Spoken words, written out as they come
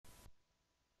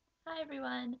Hi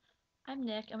everyone, I'm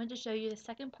Nick. I'm going to show you the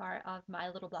second part of my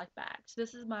little black bag. So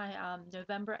this is my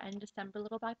November and December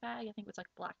little black bag. I think it was like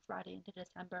Black Friday into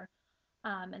December.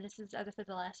 And this is, as I said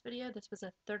in the last video, this was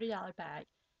a $30 bag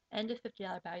and a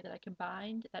 $50 bag that I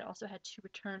combined that also had two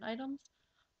return items.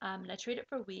 And I trade it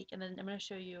for a week, and then I'm going to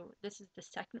show you, this is the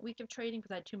second week of trading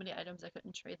because I had too many items. I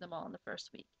couldn't trade them all in the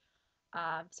first week.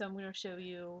 So I'm going to show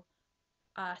you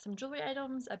some jewelry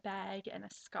items, a bag, and a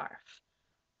scarf.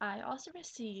 I also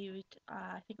received,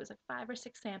 I think it was like 5 or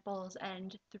 6 samples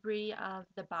and 3 of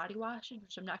the body washes,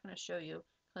 which I'm not going to show you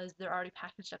because they're already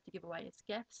packaged up to give away as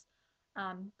gifts. So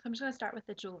I'm just going to start with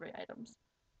the jewelry items.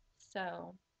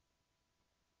 So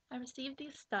I received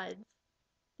these studs.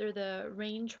 They're the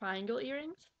rain triangle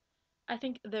earrings. I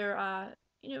think they're,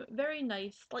 very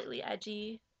nice, slightly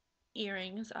edgy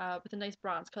earrings with a nice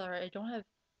bronze color. I don't have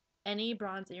any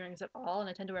bronze earrings at all, and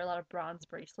I tend to wear a lot of bronze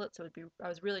bracelets, so I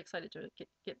was really excited to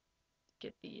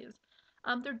get these.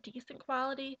 They're decent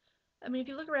quality. I mean, if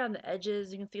you look around the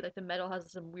edges, you can see like the metal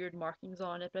has some weird markings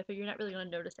on it, but I figure you're not really going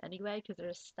to notice anyway because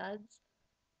they're studs.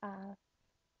 Uh,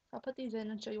 I'll put these in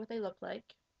and show you what they look like.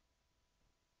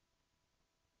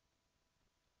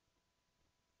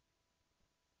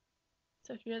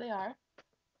 So here they are.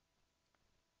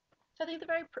 So I think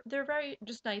they're very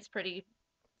just nice, pretty,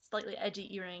 slightly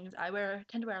edgy earrings.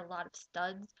 Tend to wear a lot of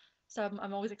studs, so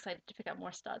I'm always excited to pick up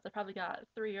more studs. I probably got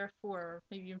 3 or 4,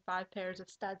 maybe even 5 pairs of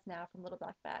studs now from Little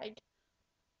Black Bag.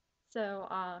 So,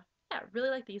 yeah, really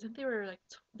like these. I think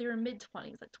they were mid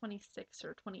 20s, like 26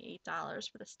 or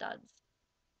 $28 for the studs.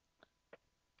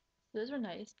 Those were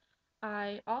nice.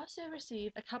 I also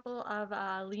received a couple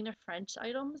of Lena French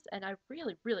items, and I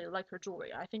really, really like her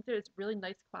jewelry. I think that it's really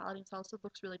nice quality, and it also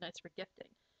looks really nice for gifting.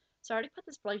 So I already put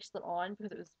this bracelet on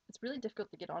because it's really difficult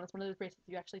to get on. It's one of those bracelets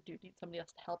you actually do need somebody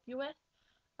else to help you with.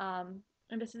 And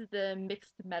this is the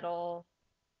mixed metal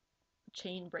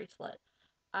chain bracelet.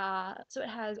 So it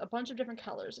has a bunch of different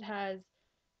colors. It has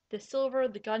the silver,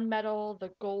 the gunmetal,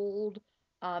 the gold,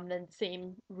 then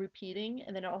same repeating,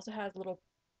 and then it also has little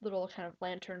kind of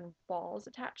lantern balls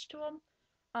attached to them.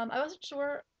 I wasn't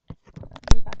sure.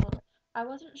 Let me back a little bit. I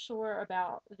wasn't sure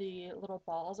about the little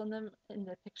balls on them in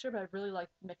the picture, but I really like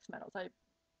mixed metals. They're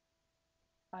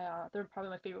probably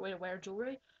my favorite way to wear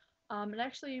jewelry. And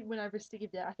actually, when I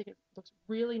received it, I think it looks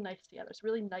really nice together. It's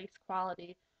really nice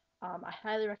quality. I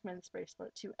highly recommend this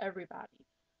bracelet to everybody.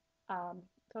 So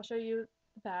I'll show you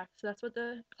the back. So that's what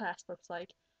the clasp looks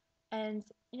like. And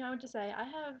I would just say I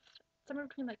have somewhere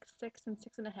between like 6 and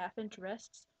 6.5 inch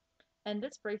wrists, and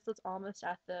this bracelet's almost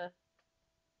at the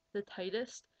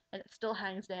tightest, and it still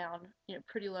hangs down,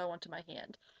 pretty low onto my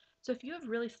hand. So if you have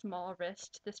really small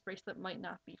wrists, this bracelet might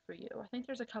not be for you. I think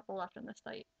there's a couple left on the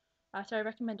site, so I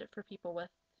recommend it for people with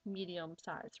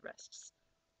medium-sized wrists.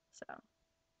 So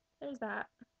there's that.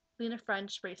 Lena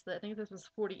French bracelet. I think this was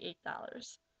 $48.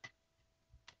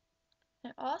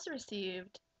 I also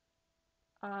received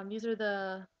these are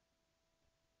the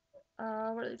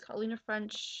what are these called? Lena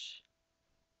French.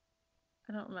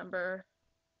 I don't remember.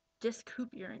 Disc hoop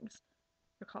earrings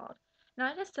they're called. Now I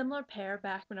had a similar pair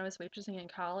back when I was waitressing in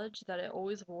college that I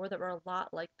always wore that were a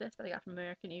lot like this that I got from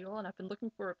American Eagle, and I've been looking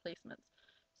for replacements.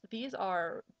 So these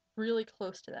are really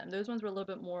close to them. Those ones were a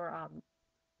little bit more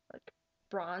like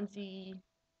bronzy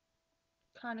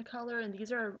kind of color, and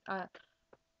these are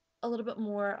a little bit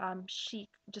more chic,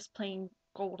 just plain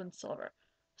gold and silver.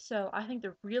 So I think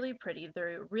they're really pretty.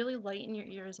 They're really light in your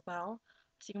ear as well,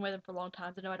 so you can wear them for long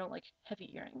times. I know I don't like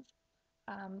heavy earrings.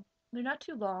 Um, they're not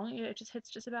too long. It just hits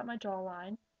just about my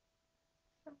jawline.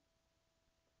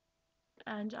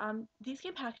 And these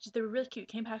came packaged. They were really cute.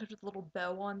 Came packaged with a little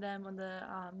bow on them on the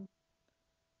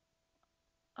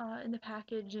in the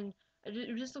package, and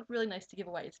it just looked really nice to give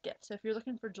away as gifts. So if you're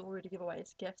looking for jewelry to give away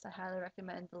as gifts, I highly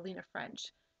recommend the Lena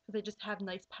French because they just have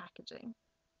nice packaging.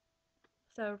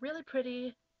 So really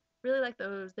pretty. Really like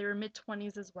those. They were mid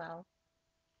 20s as well.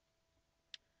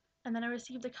 And then I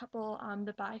received a couple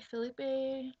the by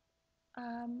Philippe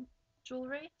um,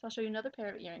 jewelry. So I'll show you another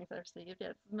pair of earrings that I've received. Yeah,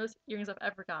 it's the most earrings I've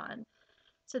ever gotten.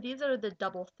 So these are the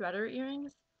double threader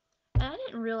earrings. And I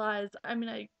didn't realize, I mean,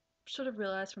 I should have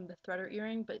realized from the threader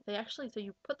earring, but they actually, so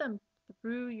you put them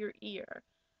through your ear.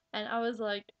 And I was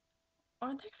like,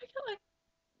 aren't they gonna get like,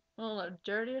 I don't know,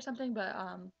 dirty or something? But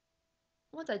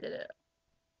once I did it,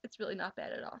 it's really not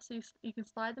bad at all. So you can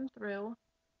slide them through.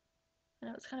 I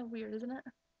know it's kind of weird, isn't it?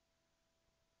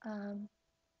 Um,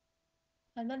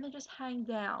 and then they just hang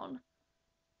down.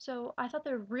 So I thought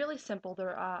they're really simple.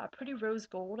 They're pretty rose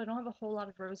gold. I don't have a whole lot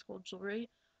of rose gold jewelry.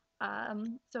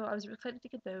 So I was excited to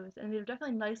get those, and they're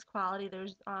definitely nice quality.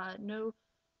 There's no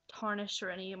tarnish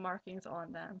or any markings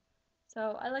on them.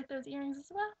 So I like those earrings as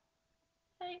well.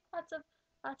 hey,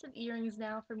 lots of earrings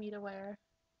now for me to wear.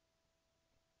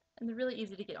 And they're really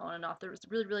easy to get on and off. They're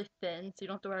really, really thin, so you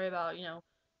don't have to worry about,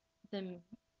 them,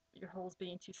 your holes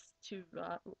being too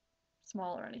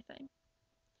small or anything.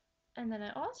 And then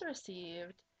I also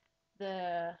received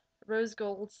the rose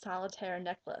gold solitaire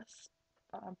necklace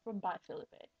from by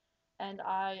Philippe. And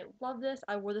I love this.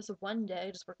 I wore this one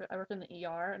day. I work in the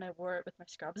ER, and I wore it with my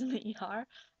scrubs in the ER,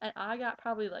 and I got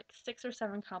probably like 6 or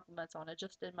 7 compliments on it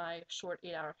just in my short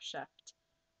 8-hour shift.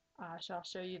 So I'll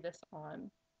show you this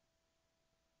on.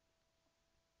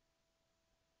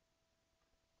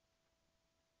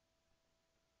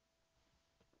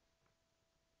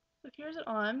 So here's it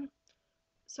on.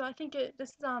 So I think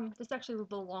this is actually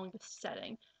the longest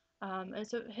setting, and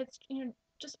so it hits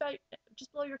just about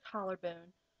just below your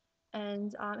collarbone,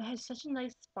 and it has such a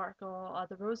nice sparkle.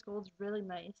 The rose gold's really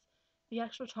nice. The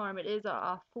actual charm, it is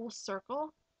a full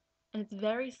circle, and it's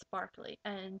very sparkly.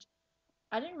 And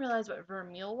I didn't realize what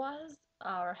vermeil was,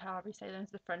 or however you say that,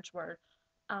 it's the French word,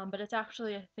 but it's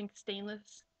actually I think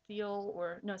stainless steel,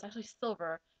 or no, it's actually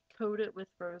silver coated with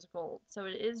rose gold. So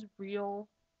it is real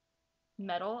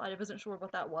metal. I wasn't sure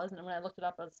what that was, and when I looked it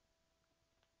up,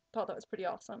 thought that was pretty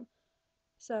awesome.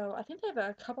 So I think they have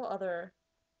a couple other,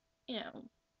 you know,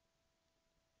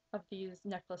 of these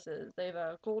necklaces. They have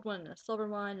a gold one and a silver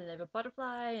one, and they have a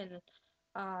butterfly, and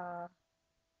uh,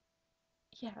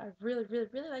 yeah, I really, really,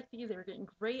 really like these. They were getting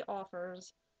great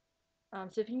offers.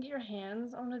 So if you can get your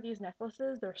hands on one of these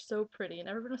necklaces, they're so pretty, and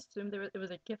everyone assumed it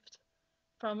was a gift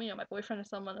from my boyfriend or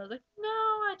someone. I was like, no,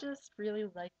 I just really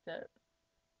liked it.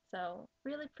 So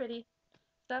really pretty.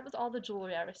 So that was all the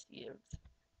jewelry I received.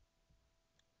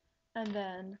 And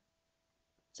then,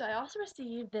 so I also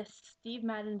received this Steve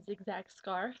Madden zigzag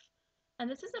scarf, and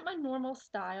this isn't my normal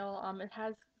style. It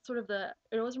has sort of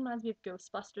it always reminds me of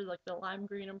Ghostbusters, like the lime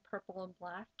green and purple and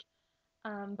black.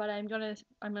 But I'm gonna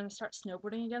start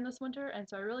snowboarding again this winter, and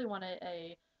so I really wanted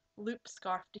a loop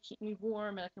scarf to keep me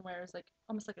warm, and I can wear as like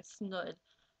almost like a snood.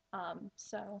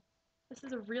 So this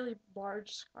is a really large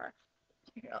scarf.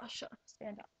 Here, I'll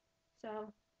stand up.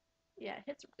 So yeah,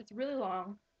 it's really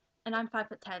long, and I'm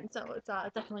 5'10", so it's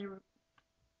definitely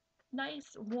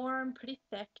nice, warm, pretty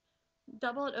thick.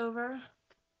 Double it over,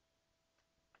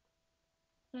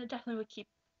 and it definitely would keep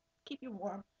you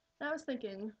warm. And I was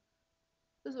thinking,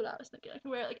 this is what I was thinking. I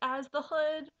can wear it like as the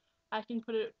hood. I can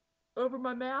put it over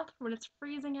my mouth when it's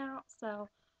freezing out. So,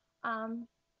 um,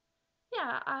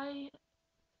 yeah,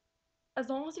 as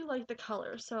long as you like the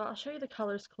colors. So I'll show you the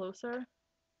colors closer.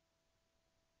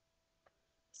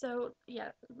 So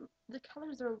yeah, the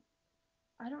colors are.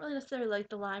 I don't really necessarily like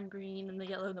the lime green and the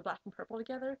yellow and the black and purple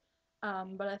together.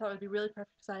 But I thought it would be really perfect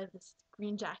because I have this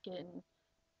green jacket and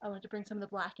I wanted to bring some of the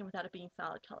black in without it being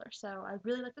solid color. So I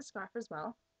really like the scarf as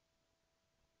well.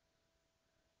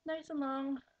 Nice and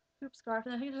long hoop scarf,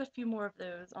 and I think there's a few more of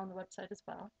those on the website as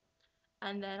well.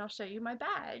 And then I'll show you my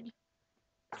bag.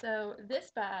 So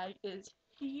this bag is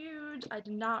huge. I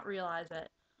did not realize it.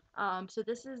 So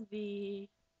this is the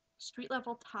street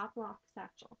level top lock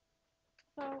satchel.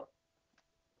 So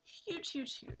huge,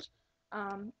 huge, huge.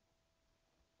 Um,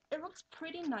 it looks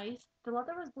pretty nice. The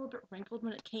leather was a little bit wrinkled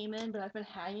when it came in, but I've been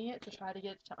hanging it to try to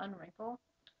get it to unwrinkle.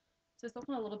 So it's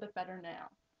looking a little bit better now.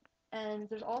 And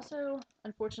there's also,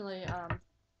 unfortunately,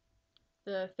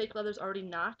 the fake leather's already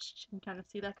notched. You can kind of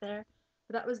see that there.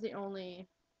 But that was the only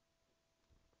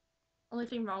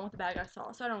thing wrong with the bag I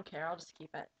saw, so I don't care. I'll just keep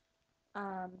it.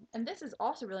 And this is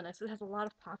also really nice. It has a lot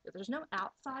of pockets. There's no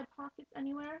outside pockets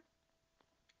anywhere,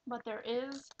 but there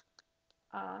is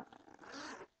uh,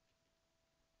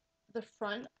 the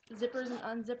front zippers and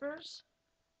unzippers.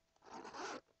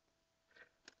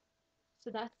 So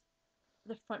that's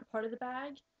the front part of the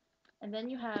bag. And then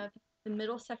you have the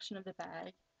middle section of the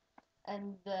bag,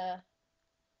 and the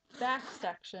back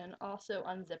section also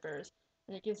unzippers,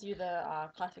 and it gives you the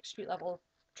classic street level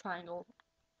triangle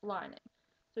lining.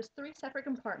 So there's 3 separate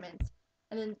compartments,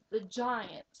 and then the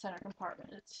giant center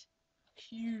compartment. It's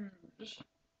huge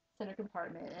center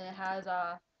compartment, and it has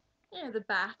the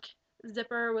back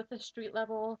zipper with the street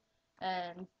level,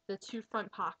 and the 2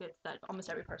 front pockets that almost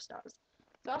every purse does.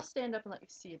 So I'll stand up and let you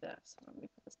see this. Let me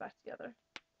put this back together.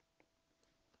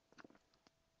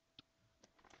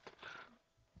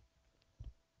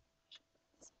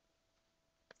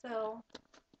 So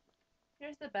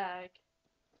here's the bag.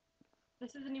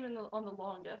 This isn't even on the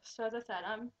longest. So as I said,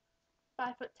 I'm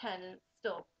 5'10" and it's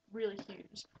still really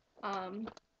huge. Um,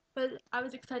 but I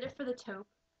was excited for the taupe.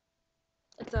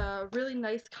 It's a really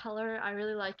nice color. I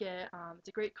really like it. It's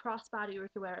a great crossbody. You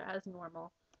can wear it as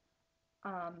normal.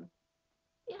 Um,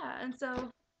 yeah, and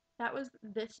so that was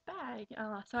this bag.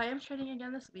 So I am trading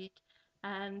again this week,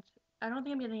 and I don't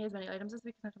think I'm getting as many items this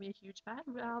week because it's not going to be a huge bag,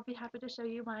 but I'll be happy to show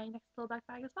you my next little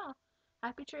backpack as well.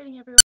 Happy trading, everyone.